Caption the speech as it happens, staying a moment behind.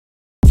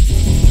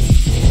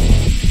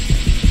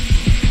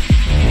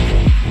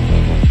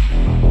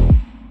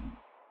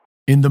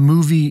In the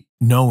movie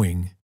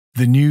Knowing,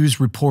 the news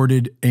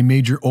reported a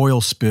major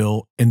oil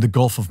spill in the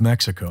Gulf of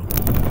Mexico.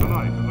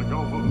 Tonight in the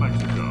Gulf of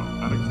Mexico,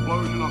 an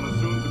explosion on a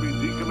soon-to-be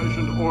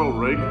decommissioned oil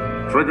rig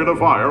triggered a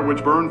fire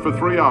which burned for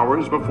 3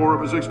 hours before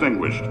it was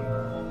extinguished.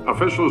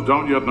 Officials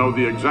don't yet know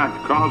the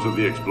exact cause of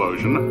the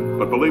explosion,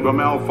 but believe a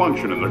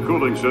malfunction in the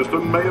cooling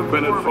system may have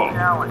been at fault.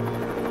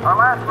 Our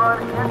last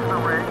run into the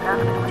rig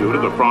has... Due to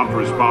the prompt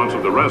response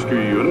of the rescue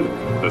unit,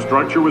 the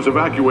structure was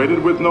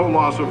evacuated with no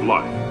loss of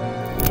life.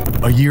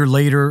 A year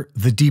later,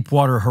 the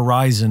Deepwater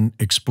Horizon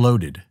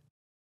exploded.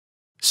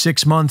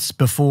 6 months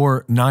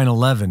before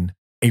 9/11,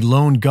 a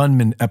lone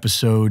gunman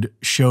episode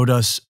showed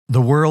us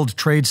the World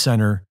Trade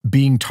Center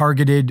being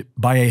targeted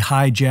by a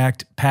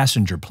hijacked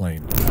passenger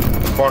plane.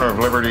 Corner of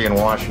Liberty and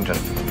Washington,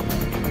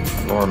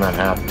 Lower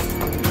Manhattan.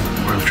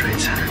 World Trade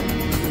Center.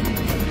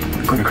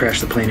 We're going to crash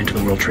the plane into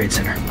the World Trade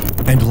Center.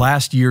 And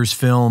last year's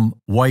film,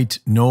 White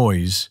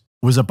Noise,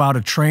 was about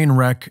a train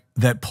wreck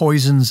that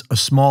poisons a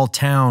small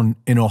town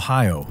in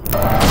Ohio.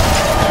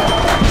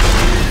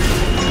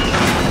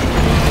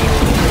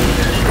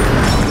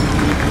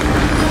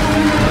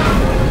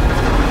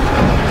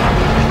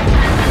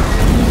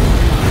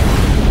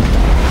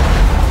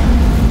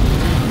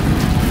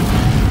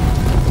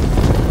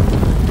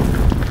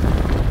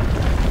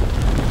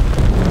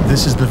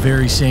 This is the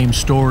very same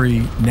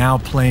story now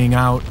playing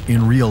out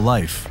in real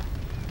life.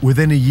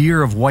 Within a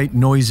year of White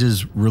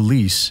Noise's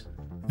release,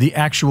 the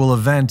actual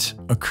event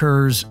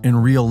occurs in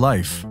real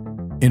life,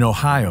 in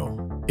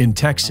Ohio, in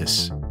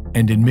Texas,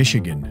 and in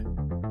Michigan.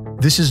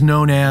 This is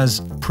known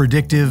as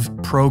predictive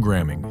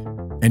programming,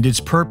 and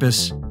its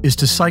purpose is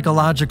to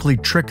psychologically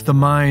trick the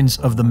minds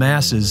of the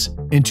masses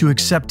into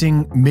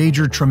accepting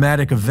major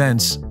traumatic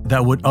events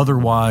that would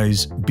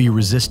otherwise be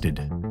resisted.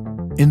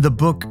 In the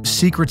book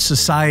Secret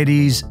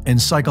Societies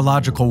and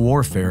Psychological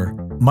Warfare,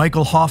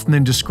 Michael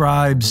Hoffman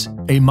describes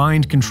a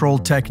mind control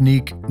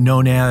technique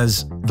known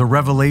as the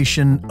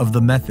revelation of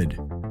the method.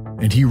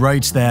 And he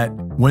writes that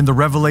when the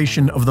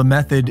revelation of the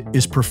method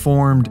is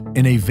performed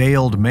in a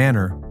veiled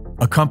manner,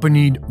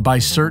 accompanied by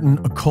certain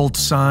occult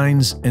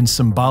signs and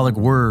symbolic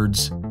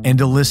words,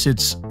 and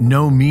elicits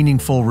no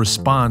meaningful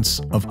response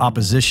of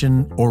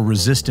opposition or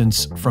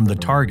resistance from the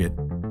target,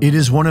 it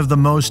is one of the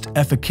most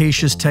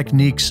efficacious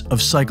techniques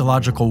of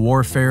psychological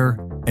warfare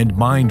and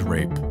mind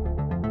rape.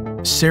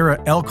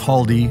 Sarah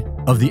Elkhaldy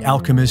of the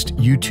Alchemist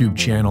YouTube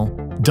channel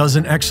does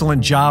an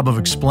excellent job of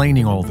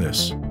explaining all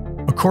this.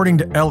 According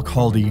to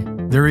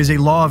Elkhaldy, there is a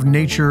law of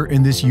nature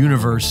in this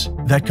universe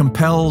that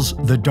compels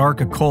the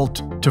dark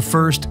occult to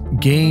first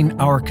gain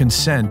our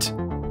consent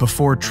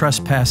before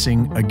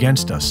trespassing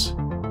against us,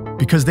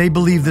 because they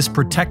believe this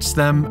protects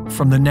them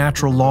from the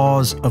natural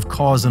laws of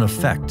cause and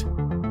effect.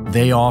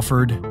 They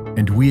offered,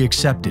 and we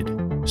accepted,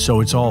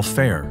 so it's all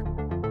fair.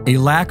 A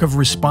lack of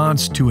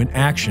response to an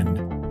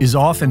action is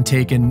often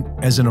taken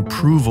as an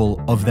approval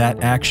of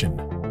that action.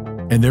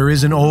 And there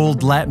is an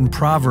old Latin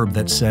proverb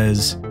that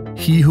says,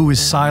 "He who is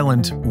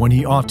silent when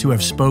he ought to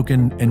have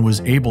spoken and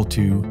was able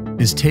to,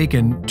 is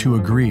taken to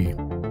agree."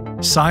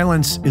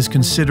 Silence is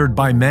considered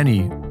by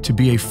many to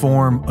be a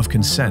form of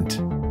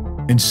consent.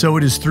 And so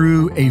it is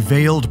through a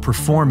veiled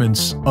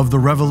performance of the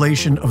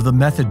revelation of the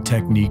method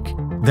technique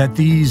that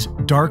these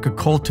dark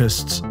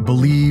occultists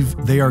believe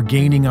they are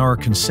gaining our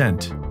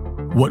consent,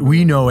 what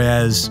we know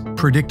as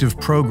predictive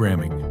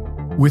programming.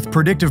 With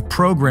predictive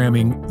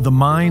programming, the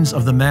minds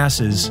of the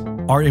masses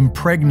are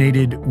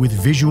impregnated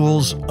with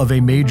visuals of a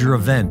major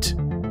event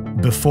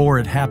before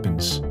it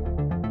happens.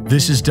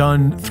 This is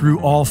done through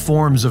all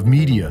forms of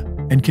media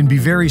and can be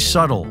very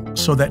subtle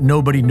so that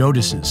nobody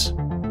notices.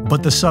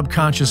 But the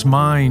subconscious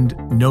mind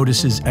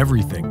notices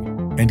everything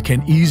and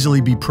can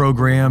easily be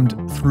programmed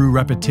through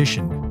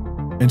repetition.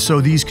 And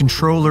so these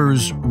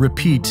controllers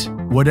repeat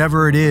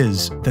whatever it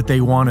is that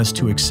they want us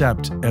to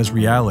accept as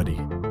reality.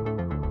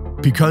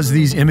 Because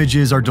these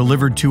images are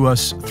delivered to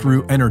us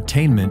through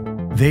entertainment,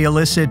 they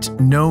elicit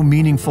no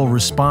meaningful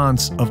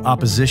response of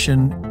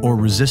opposition or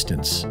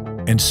resistance,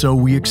 and so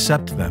we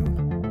accept them,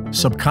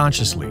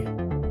 subconsciously.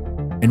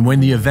 And when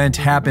the event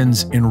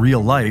happens in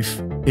real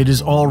life, it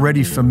is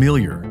already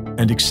familiar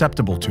and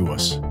acceptable to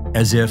us,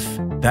 as if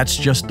that's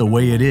just the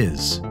way it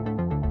is.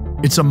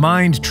 It's a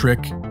mind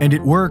trick, and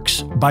it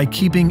works by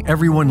keeping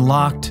everyone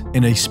locked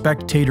in a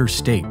spectator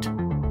state.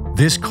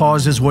 This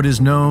causes what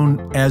is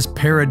known as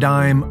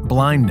paradigm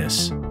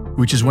blindness,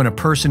 which is when a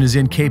person is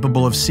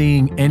incapable of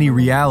seeing any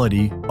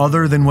reality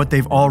other than what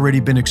they've already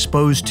been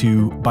exposed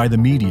to by the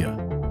media.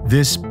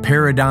 This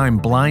paradigm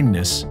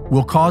blindness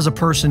will cause a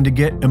person to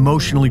get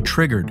emotionally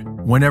triggered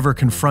whenever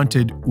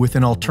confronted with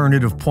an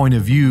alternative point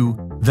of view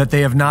that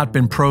they have not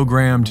been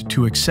programmed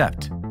to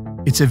accept.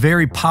 It's a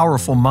very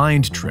powerful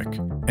mind trick,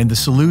 and the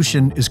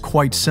solution is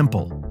quite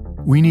simple.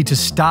 We need to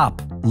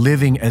stop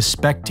living as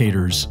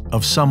spectators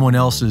of someone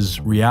else's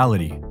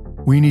reality.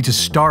 We need to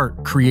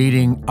start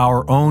creating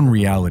our own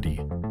reality.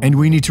 And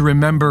we need to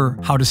remember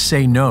how to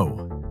say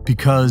no,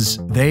 because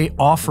they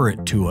offer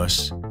it to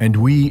us and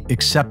we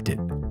accept it.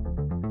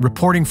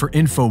 Reporting for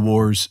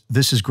InfoWars,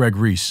 this is Greg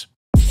Reese.